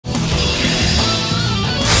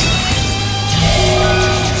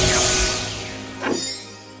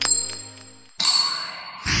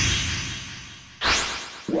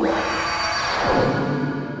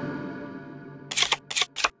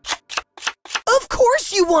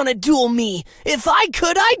you want to duel me? If I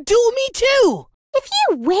could, I'd duel me too! If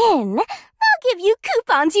you win, I'll give you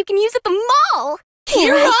coupons you can use at the mall!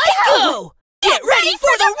 Here I go! Get ready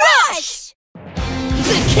for the rush!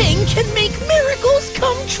 The king can make miracles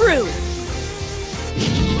come true!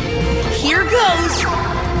 Here goes!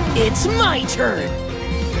 It's my turn!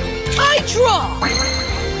 I draw!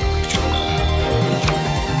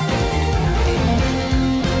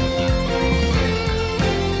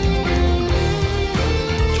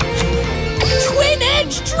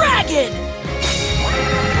 Twin-Edge Dragon!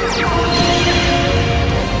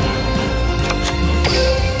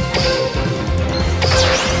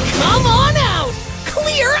 Come on out!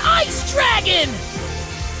 Clear Ice Dragon!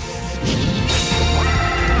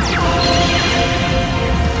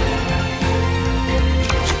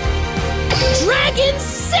 Dragon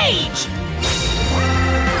Sage!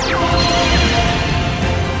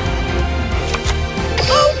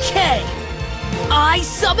 Okay! I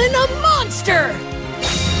summon a monster!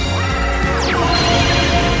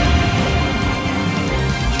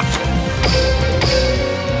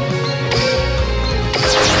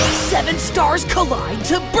 Seven stars collide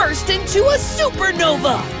to burst into a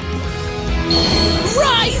supernova!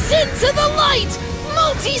 Rise into the light!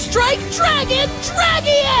 Multi-strike Dragon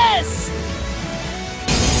Dragius!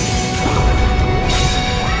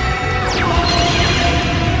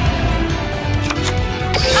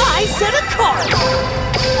 I set a card!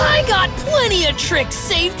 I got plenty of tricks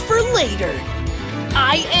saved for later!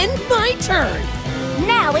 I end my turn!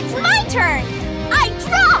 Now it's my turn! I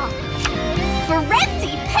draw!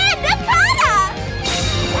 Frenzy Panda Cotta!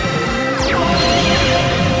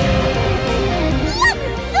 Let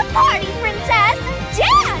the party princess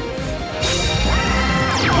dance!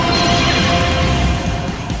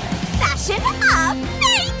 Fashion of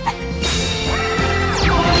Faith!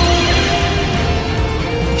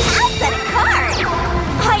 I'll set a card!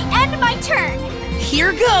 I end my turn!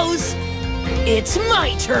 Here goes! It's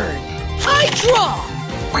my turn! I draw!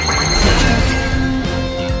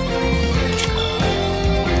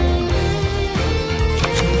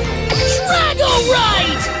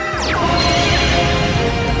 Right!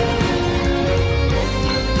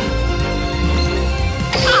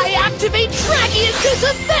 I activate Dragius'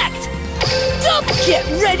 effect! Get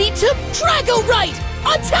ready to Drago-Right!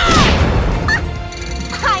 Attack!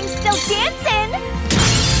 I'm still dancing!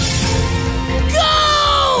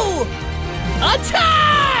 Go!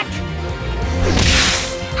 Attack!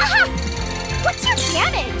 What's your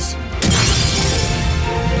damage?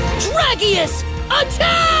 Dragius!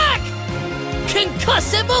 Attack!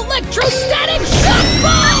 Concussive Electrostatic Shock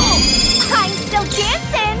Ball! I'm still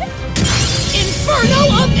dancing! Inferno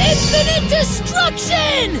of Infinite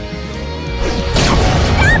Destruction!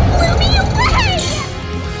 That blew me away!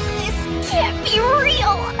 This can't be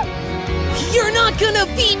real! You're not gonna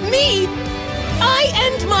beat me! I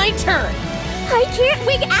end my turn! I can't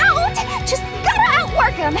wig out! Just gotta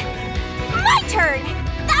outwork him! My turn!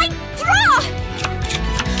 I draw!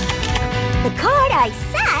 The card I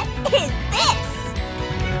set is this!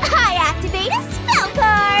 I activate a spell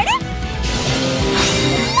card!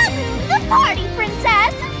 Let the party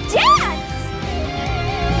princess dance!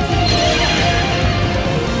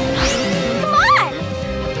 Come on!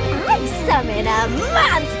 I summon a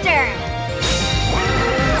monster!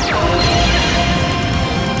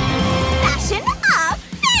 Fashion of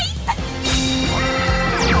Faith!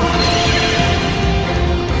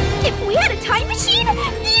 If we had a time machine,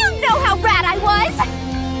 you'd know how rad I was!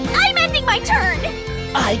 I'm ending my turn!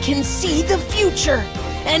 I can see the future,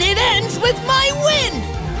 and it ends with my win!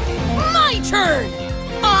 My turn!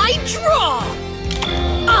 I draw!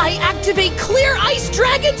 I activate Clear Ice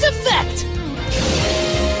Dragon's effect!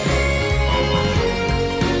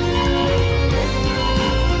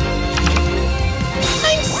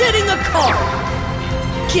 I'm setting a card!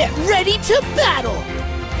 Get ready to battle!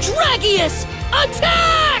 Dragius,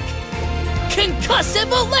 attack!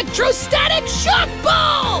 Concussive Electrostatic Shock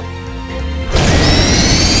Ball!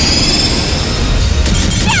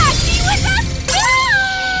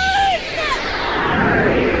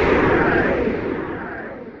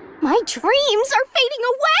 My dreams are fading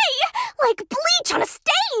away, like bleach on a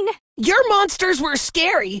stain! Your monsters were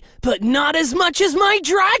scary, but not as much as my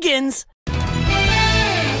dragons!